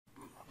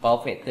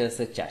power factor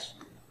surcharge.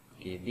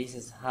 Okay, this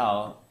is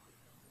how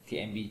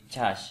TNB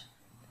charge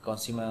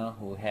consumer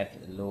who have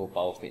low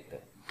power factor.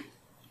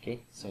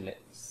 Okay, so let's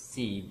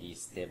see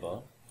this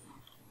table.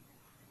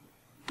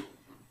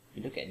 If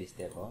you look at this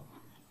table,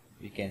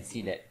 we can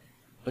see that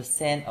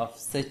percent of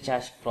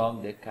surcharge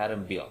from the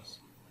current bills.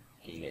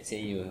 Okay, let's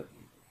say your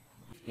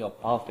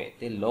power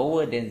factor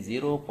lower than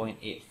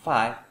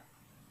 0.85,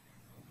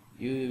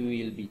 you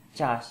will be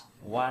charged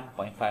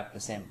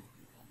 1.5%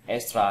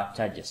 extra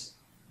charges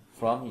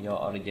from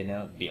your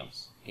original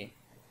bills. Okay,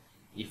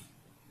 if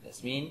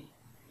that means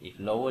if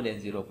lower than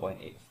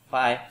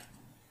 0.85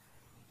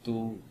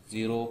 to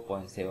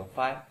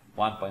 0.75,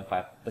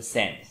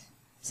 1.5%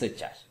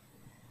 surcharge.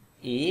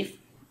 If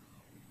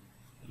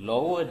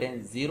lower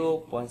than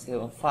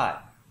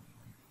 0.75,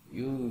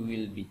 you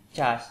will be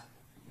charged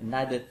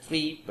another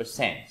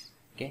 3%,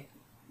 okay,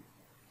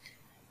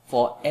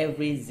 for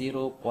every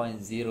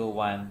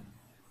 0.01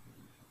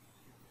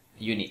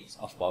 units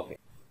of power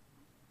factor.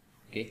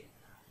 Okay,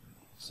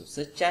 so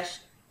surcharge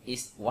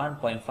is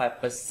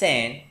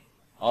 1.5%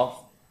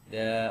 of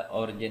the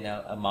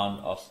original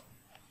amount of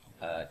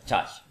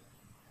charge.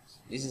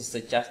 This is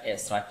surcharge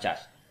extra charge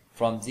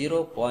from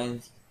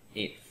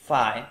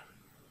 0.85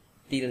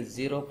 till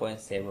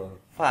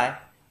 0.75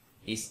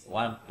 is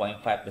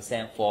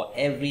 1.5% for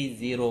every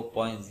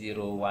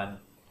 0.01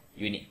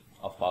 unit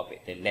of power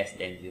factor less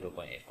than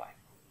 0.85.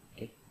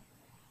 Okay,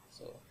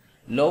 so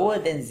lower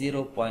than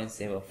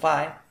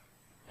 0.75,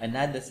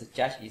 another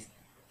surcharge is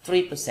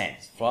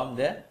 3% from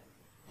the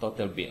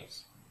total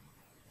bills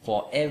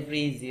for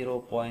every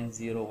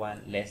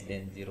 0.01 less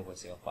than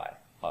 0.75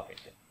 power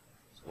factor.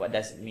 So what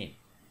does it mean?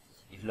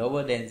 If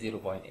lower than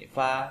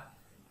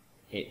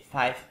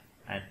 0.85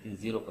 until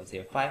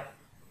 0.75,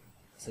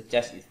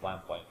 surcharge is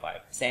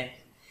 1.5%.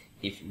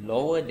 If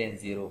lower than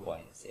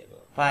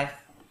 0.75,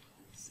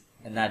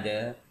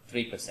 another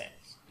 3%.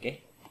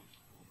 Okay,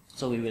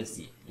 so we will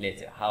see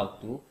later how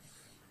to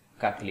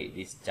calculate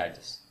these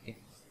charges. Okay,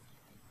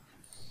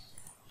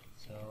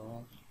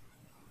 so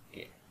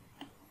okay,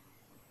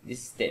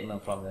 this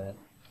statement from the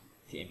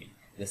TNB.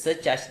 The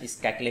surcharge is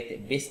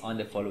calculated based on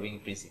the following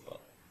principle.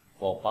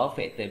 For power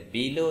factor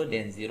below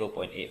than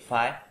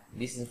 0.85,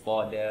 this is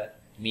for the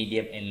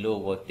medium and low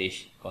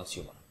voltage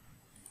consumer.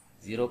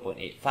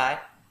 0.85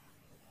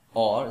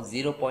 or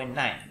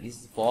 0.9,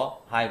 this is for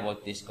high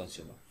voltage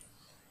consumer.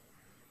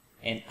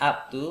 And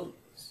up to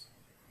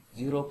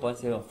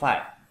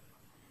 0.75,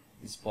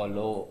 this is for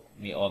low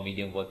or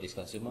medium voltage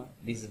consumer.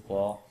 This is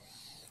for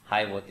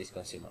high voltage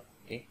consumer.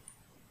 Okay,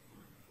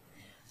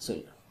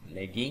 so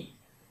lagging,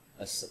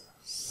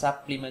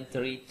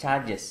 supplementary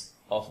charges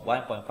of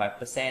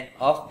 1.5%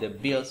 of the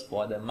bills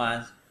for the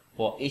month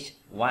for each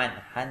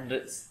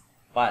 100th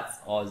parts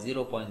or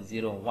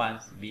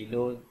 0.01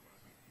 below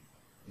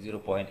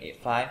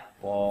 0.85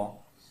 for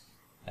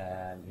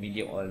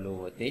medium or low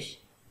voltage,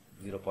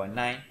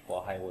 0.9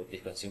 for high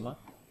voltage consumer,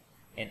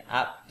 and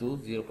up to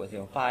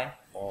 0.75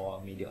 for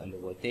medium or low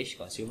voltage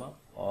consumer,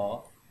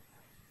 or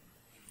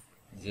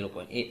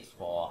 0.8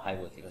 for high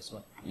voltage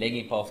consumer.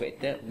 Lagging power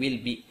factor will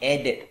be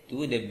added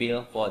to the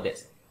bill for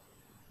that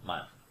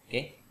month.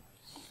 Okay,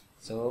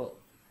 so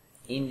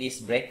in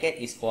this bracket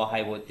is for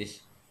high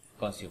voltage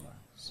consumer,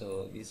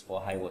 so this is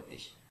for high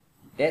voltage.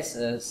 That's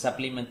a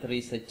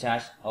supplementary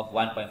surcharge of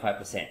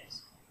 1.5%.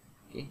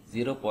 Okay,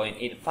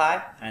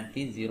 0.85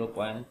 until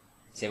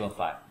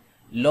 0.75.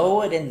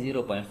 Lower than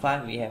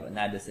 0.5, we have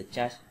another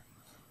surcharge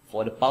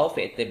for the power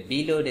factor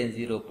below than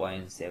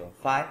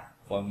 0.75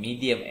 for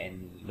medium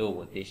and low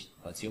voltage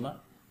consumer.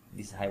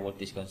 This is high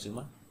voltage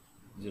consumer,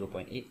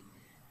 0.8.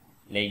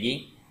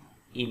 Lagging.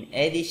 In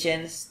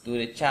addition to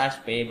the charge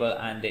payable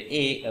under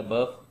A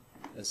above,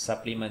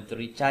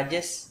 supplementary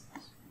charges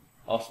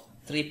of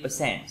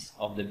 3%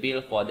 of the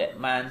bill for that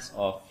month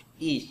of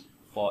each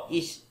for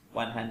each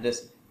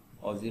 100th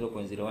or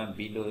 0.01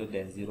 below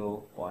than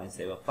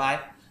 0.75,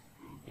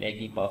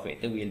 lagging power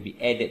factor will be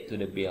added to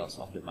the bills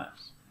of the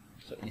month.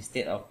 So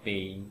instead of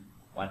paying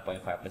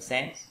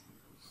 1.5%,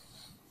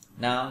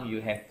 now you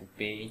have to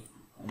pay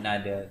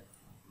another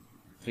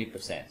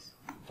 3%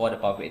 for the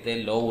power factor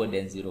lower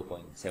than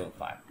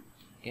 0.75.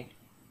 Okay,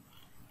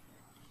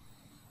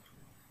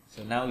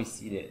 so now we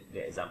see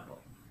the example.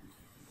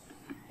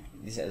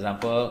 This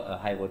example, a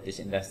high voltage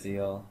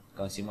industrial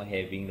consumer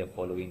having the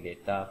following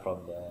data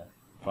from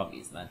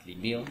its monthly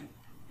bill.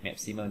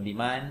 Maximum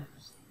demand,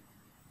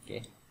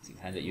 okay,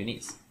 600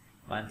 units.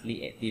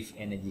 Monthly active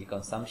energy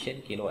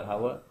consumption, kilowatt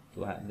hour,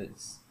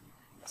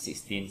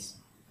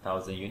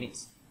 216,000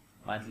 units.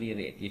 Monthly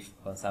reactive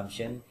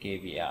consumption,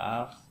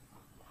 kVAR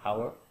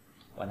hour,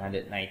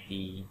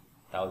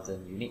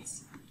 190,000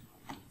 units.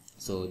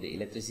 So the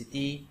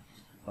electricity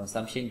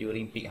consumption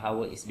during peak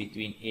hour is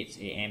between 8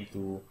 AM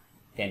to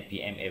 10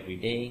 PM every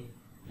day.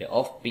 The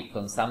off-peak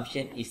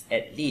consumption is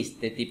at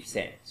least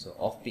 30%. So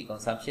off-peak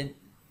consumption,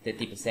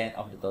 30%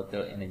 of the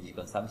total energy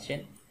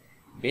consumption.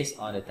 Based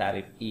on the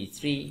tariff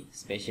E3,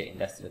 special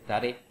industrial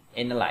tariff,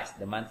 analyze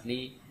the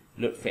monthly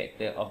load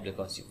factor of the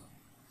consumer.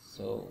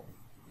 So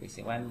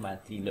question 1,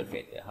 monthly load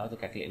factor. How to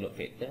calculate load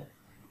factor?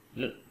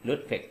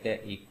 load factor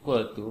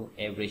equal to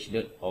average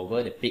load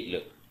over the peak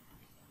load.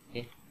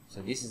 Okay,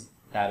 so this is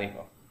tariff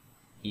of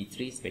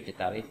E3 special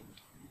tariff.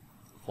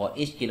 For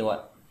each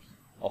kilowatt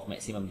of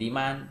maximum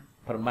demand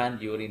per month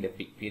during the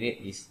peak period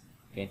is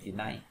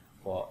 29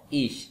 for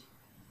each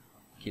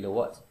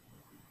kilowatt.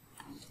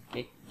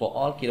 Okay, for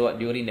all kilowatt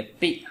during the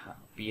peak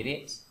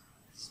periods,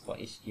 for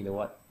each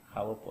kilowatt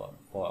hour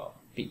for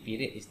peak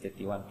period is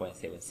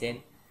 31.7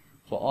 cent.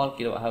 For all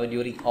kilowatt hour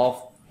during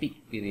off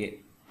peak period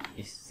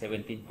is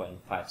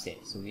 17.5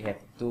 cents. So we have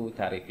two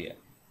tariff here,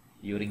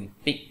 during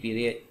peak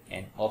period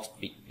and off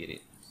peak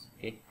period.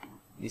 Okay,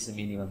 this is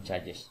minimum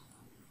charges.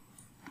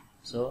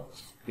 So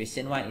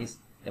question 1 is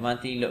the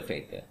monthly load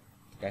factor.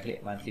 To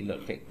calculate monthly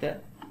load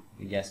factor,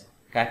 we just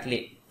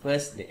calculate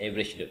first the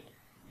average load.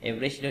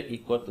 Average load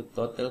equal to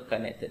total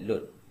connected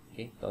load.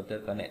 Okay, total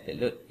connected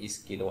load is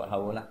kilowatt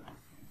hour lah.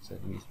 So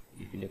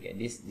if you look at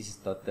this is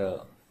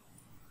total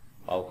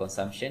power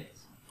consumption.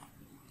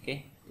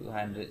 Okay,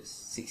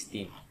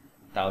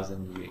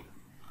 216,000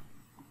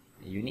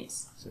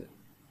 units. So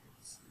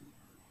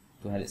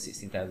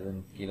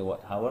 216,000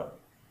 kilowatt hour.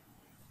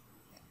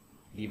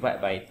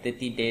 Divide by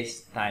 30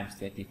 days times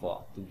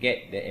 24 to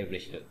get the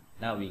average load.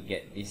 Now we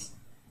get this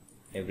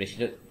average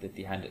load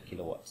 300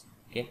 kilowatts.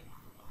 Okay.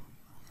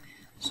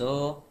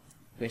 So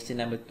question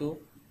number 2.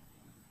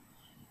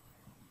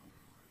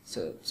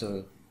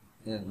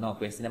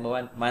 Question number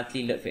 1,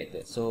 monthly load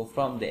factor. So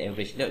from the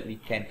average load, we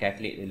can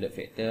calculate the load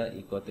factor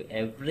equal to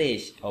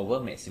average over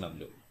maximum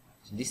load.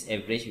 So this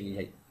average,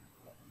 we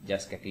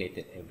just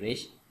calculated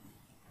average.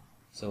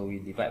 So we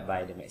divide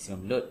by the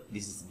maximum load.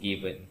 This is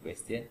given in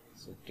question.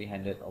 So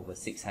 300 over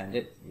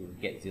 600, you will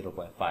get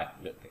 0.5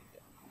 load factor.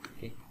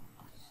 Okay.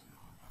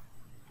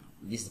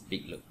 This is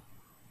peak load,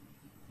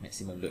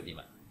 maximum load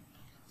demand.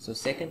 So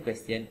second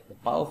question, the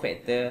power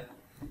factor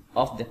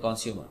of the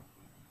consumer.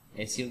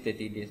 Assume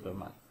 30 days per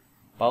month.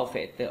 Power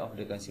factor of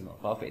the consumer.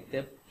 Power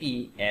factor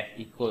PF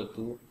equal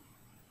to,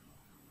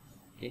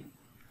 okay,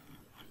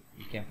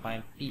 you can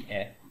find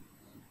PF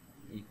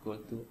equal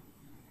to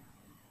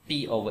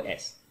P over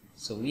S.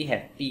 So we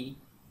have P.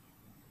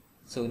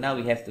 So now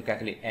we have to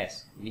calculate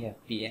S. We have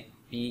P.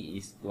 P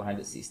is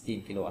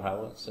 216 kilowatt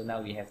hour. So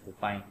now we have to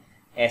find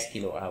S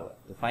kilowatt hour.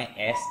 To find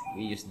S,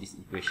 we use this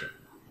equation.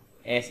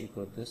 S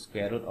equal to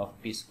square root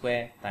of P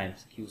square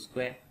times Q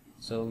square.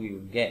 So we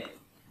will get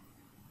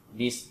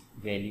this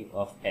value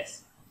of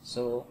S.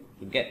 So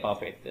to get power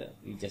factor,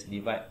 we just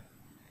divide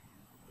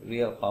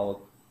real power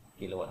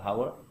kilowatt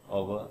hour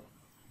over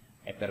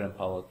apparent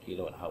power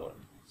kilowatt hour.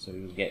 So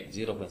we will get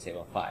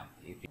 0.75.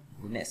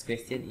 The next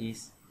question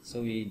is,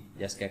 so we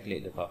just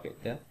calculate the power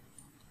factor.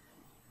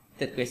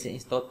 Third question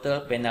is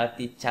total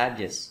penalty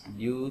charges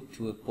due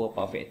to a poor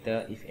power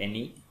factor, if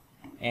any,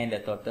 and the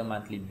total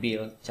monthly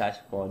bill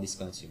charged for this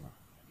consumer.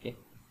 Okay,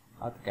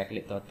 how to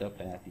calculate total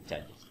penalty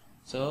charges?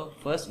 So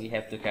first we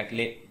have to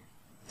calculate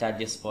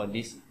charges for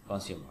this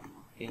consumer.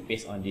 Okay,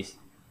 based on this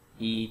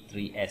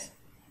E3S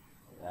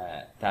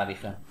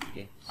tariff.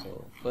 Okay,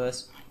 so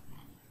first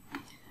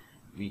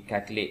we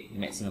calculate the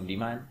maximum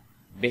demand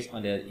based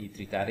on the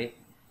E3 tariff.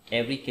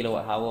 Every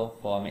kilowatt hour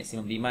for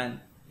maximum demand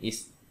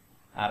is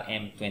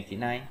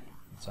RM29.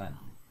 This one.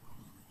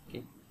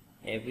 Okay,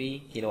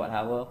 every kilowatt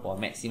hour for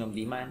maximum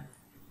demand,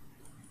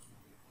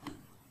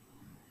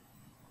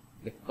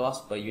 the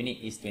cost per unit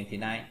is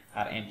 29,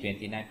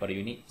 RM29 per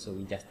unit. So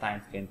we just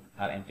times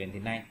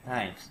RM29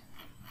 times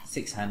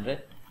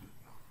 600.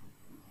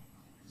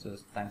 So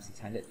times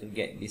 600 to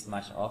get this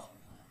much of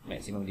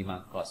maximum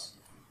demand cost.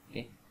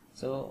 Okay,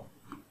 so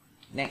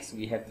next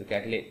we have to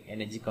calculate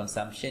energy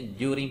consumption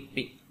during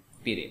peak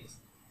periods.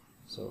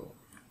 So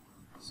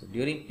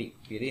during peak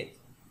period,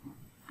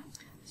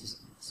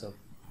 so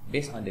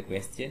based on the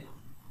question,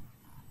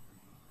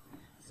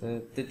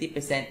 so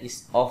 30%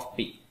 is off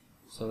peak.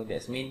 So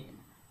that means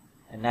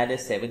another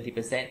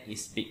 70%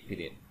 is peak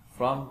period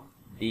from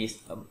this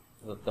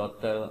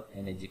total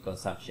energy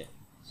consumption.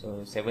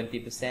 So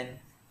 70%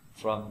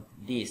 from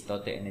this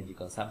total energy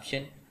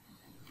consumption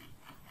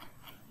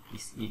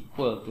is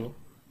equal to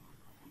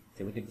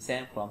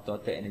 70% from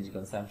total energy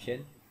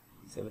consumption.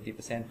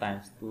 70%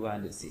 times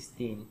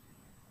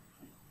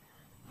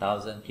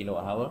 216,000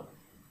 kilowatt hour.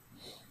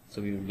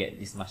 So we will get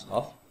this much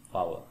of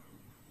power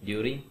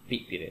during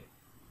peak period.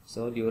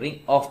 So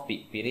during off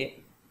peak period,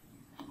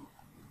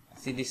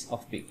 see this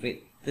off peak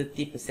period,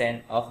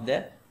 30% of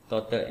the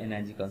total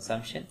energy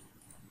consumption,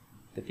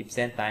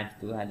 30% times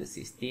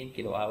 216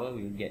 kilowatt hour,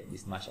 we will get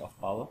this much of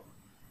power.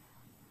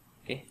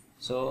 Okay,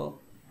 so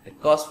the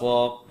cost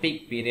for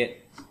peak period,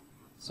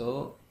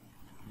 so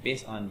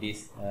based on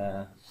this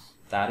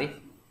tariff,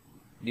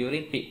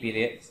 during peak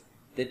period,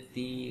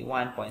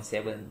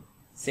 31.7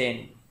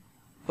 cent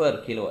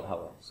per kilowatt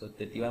hour. So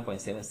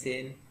 31.7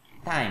 cent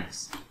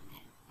times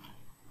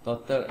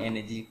total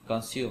energy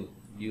consumed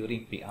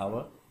during peak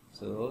hour.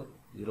 So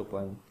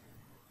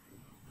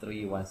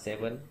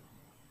 0.317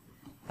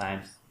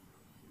 times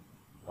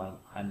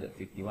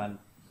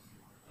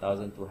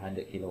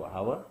 151,200 kilowatt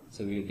hour.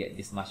 So we will get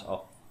this much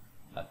of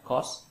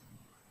cost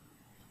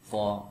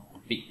for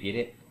peak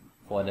period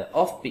for the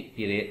off-peak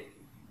period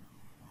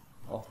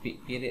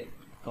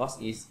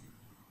cost is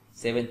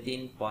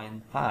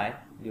 17.5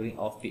 during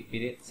off-peak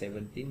period,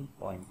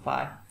 17.5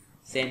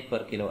 cent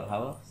per kilowatt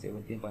hour,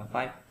 17.5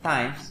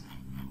 times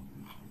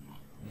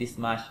this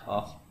much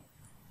of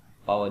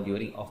power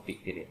during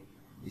off-peak period,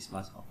 this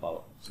much of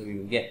power. So we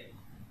will get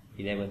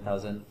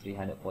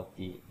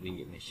 11,340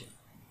 ringgit Malaysian.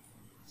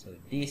 So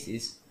this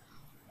is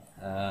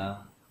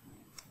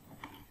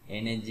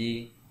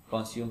energy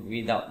consumed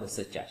without the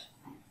surcharge.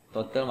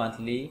 Total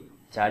monthly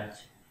charge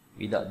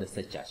without the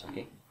surcharge.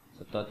 Okay.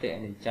 So total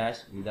energy charge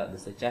without the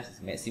surcharge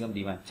is maximum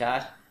demand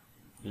charge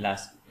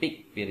plus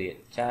peak period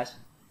charge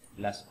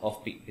plus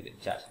off-peak period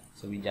charge.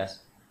 So we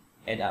just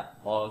add up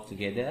all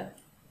together.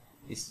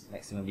 This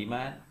maximum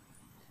demand,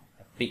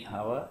 peak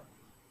hour,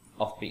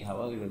 off-peak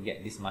hour, we will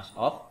get this much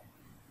of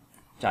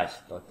charge,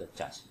 total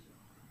charge.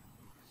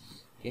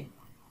 Okay.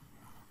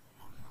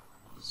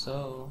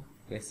 So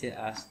question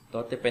asks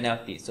total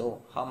penalty.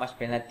 So how much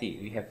penalty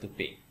we have to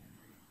pay?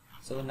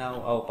 So now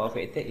our power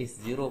factor is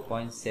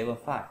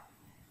 0.75.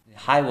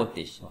 High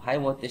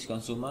voltage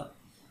consumer,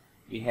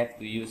 we have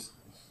to use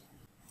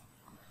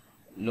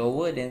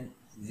lower than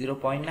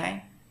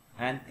 0.9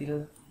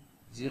 until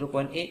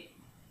 0.8,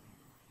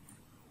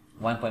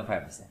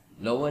 1.5%.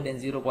 Lower than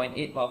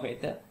 0.8 power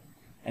factor,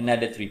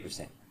 another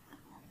 3%.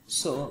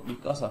 So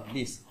because of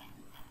this,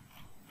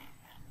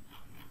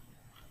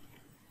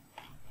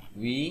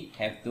 we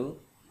have to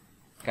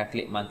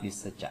calculate monthly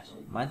surcharge.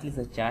 Monthly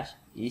surcharge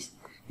is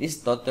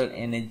this total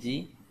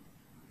energy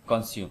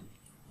consumed,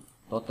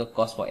 total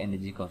cost for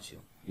energy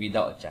consumed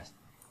without a charge.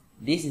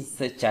 This is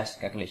surcharge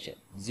calculation.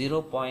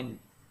 0.9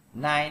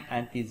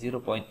 until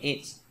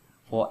 0.8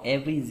 for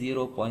every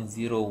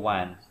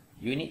 0.01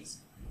 units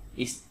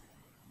is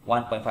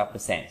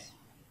 1.5%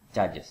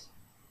 charges.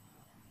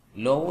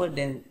 Lower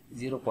than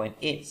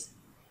 0.8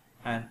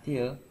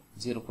 until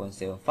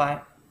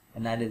 0.75,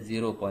 another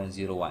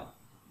 0.01.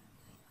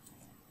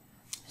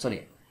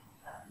 Sorry.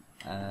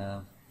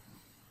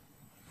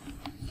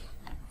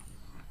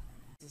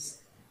 This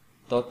is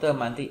total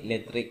monthly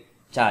electric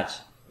charge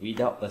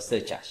without a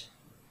surcharge.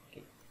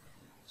 Okay.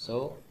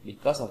 So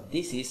because of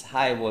this is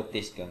high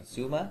voltage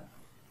consumer,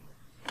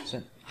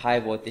 so high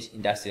voltage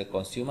industrial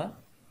consumer.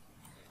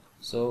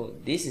 So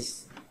this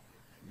is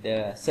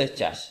the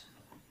surcharge.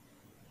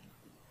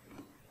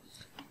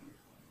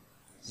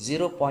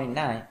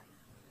 0.9,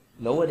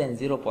 lower than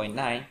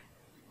 0.9,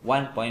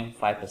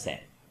 1.5%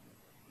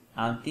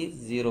 until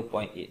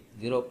 0.8.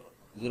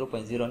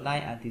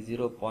 0.09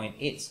 until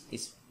 0.8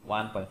 is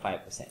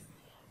 1.5%.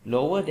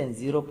 Lower than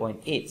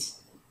 0.8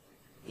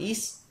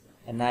 is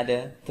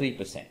another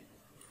 3%.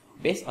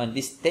 Based on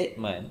this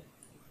statement,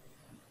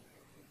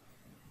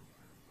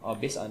 or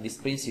based on this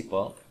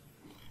principle,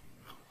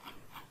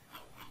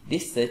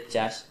 this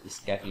surcharge is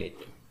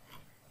calculated.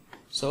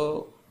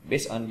 So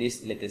based on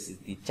this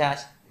electricity charge,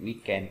 we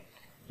can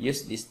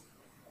use this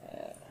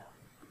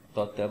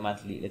total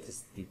monthly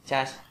electricity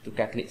charge to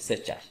calculate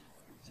surcharge.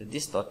 So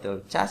this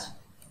total charge,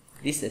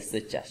 this is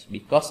surcharge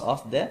because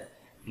of the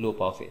low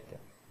power factor.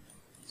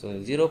 So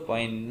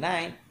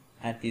 0.9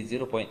 until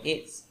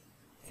 0.8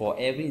 for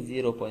every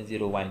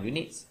 0.01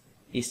 units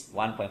is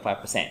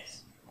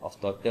 1.5% of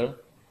total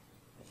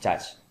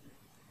charge,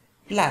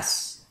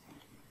 plus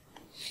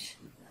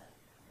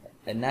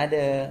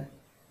another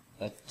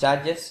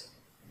charges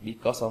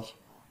because of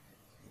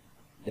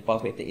the power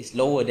factor is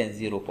lower than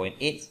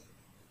 0.8.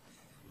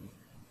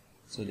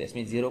 So that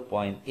means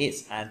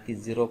 0.8 until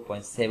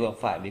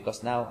 0.75,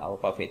 because now our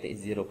power factor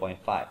is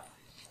 0.5.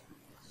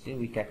 So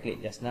we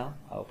calculate just now,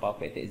 our power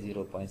factor is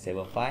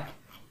 0.75.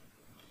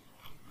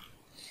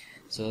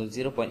 So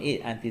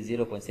 0.8 until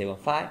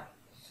 0.75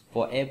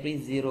 for every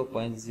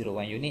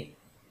 0.01 unit,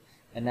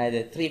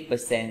 another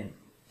 3%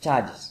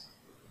 charges.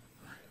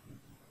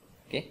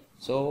 Okay,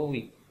 so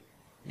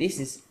this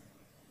is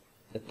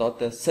the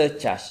total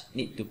surcharge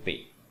need to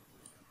pay.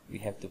 We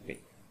have to pay.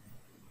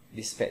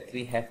 This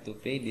factory have to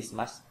pay this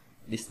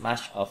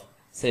much of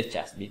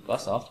surcharge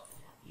because of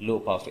low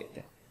power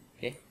factor.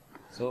 Okay,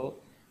 so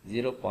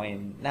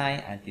 0.9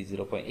 until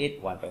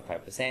 0.8,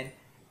 1.5%.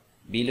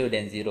 Below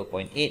than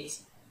 0.8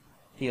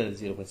 till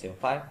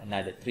 0.75,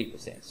 another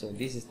 3%. So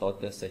this is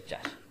total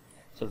surcharge.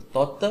 So the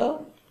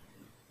total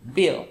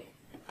bill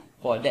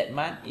for that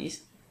month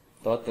is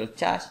total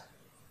charge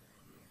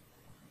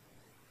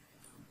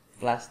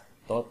plus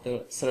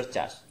total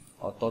surcharge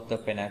or total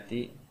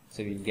penalty.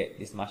 So we'll get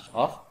this much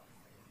of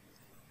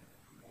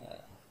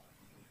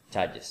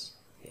charges.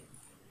 Okay.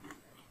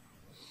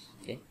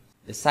 Okay.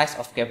 The size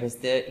of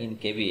capacitor in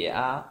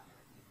kVAR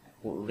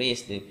would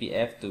raise the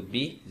PF to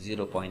be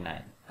 0.9.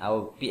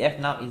 Our PF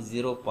now is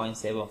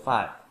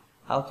 0.75.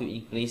 How to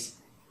increase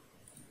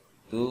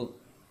to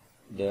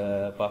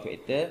the power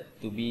factor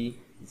to be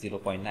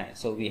 0.9?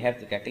 So we have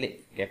to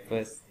calculate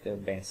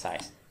capacitor bank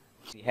size.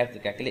 We have to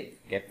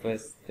calculate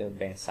capacitor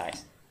bank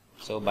size.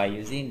 So by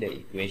using the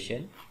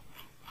equation,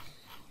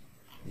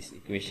 this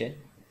equation,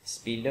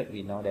 speed load,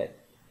 we know that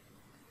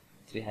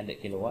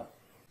 300 kilowatt.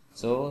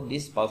 So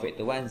this power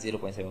factor 1,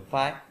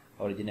 0.75,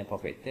 original power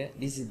factor.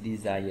 This is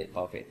desired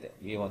power factor.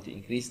 We want to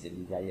increase the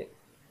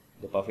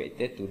power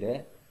factor to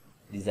the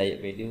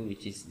desired value,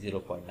 which is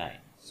 0.9.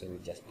 So we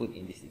just put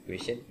in this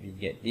equation, we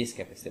get this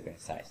capacitor bank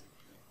size.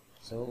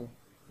 So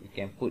we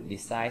can put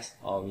this size,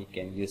 or we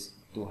can use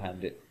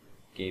 200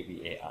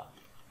 kVAR.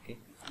 Okay,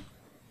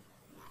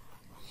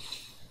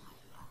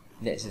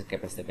 that's the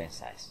capacitor bank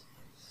size.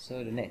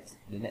 So the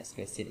next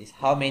question is,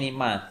 how many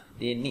months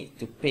they need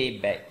to pay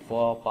back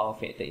for power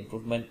factor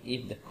improvement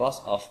if the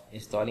cost of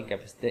installing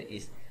capacitor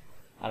is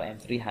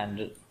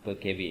Rm300 per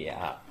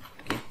kVAR.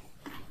 Okay,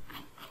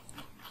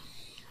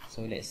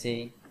 so let's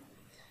say,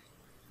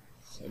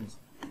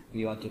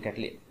 we want to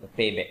calculate the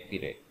payback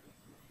period.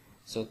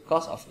 So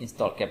cost of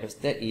installed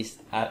capacitor is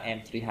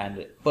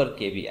Rm300 per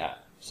kVAR.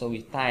 So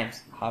we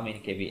times how many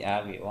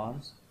kVAR we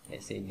want.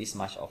 Let's say this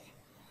much of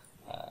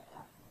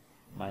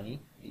money,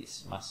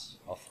 this much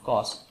of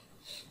cost.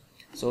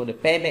 So the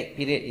payback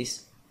period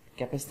is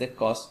capacitor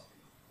cost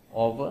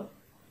over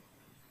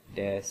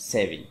the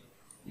saving.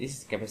 This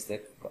is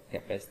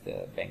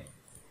capacitor bank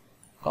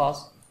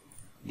cost.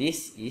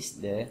 This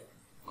is the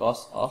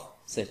cost of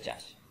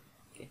surcharge.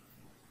 Okay,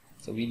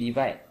 so we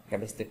divide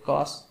capacitor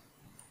cost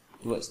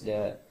towards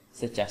the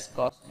surcharge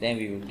cost, then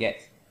we will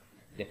get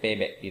the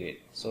payback period.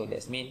 So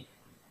that means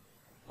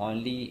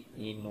only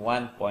in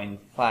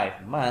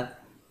 1.5 month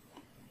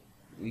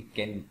we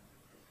can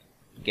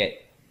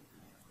get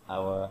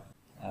our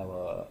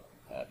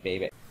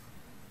payback.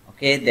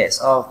 Okay,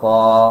 that's all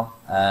for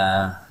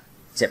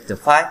chapter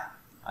 5.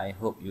 I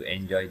hope you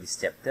enjoy this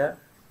chapter.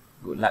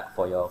 Good luck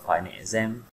for your final exam.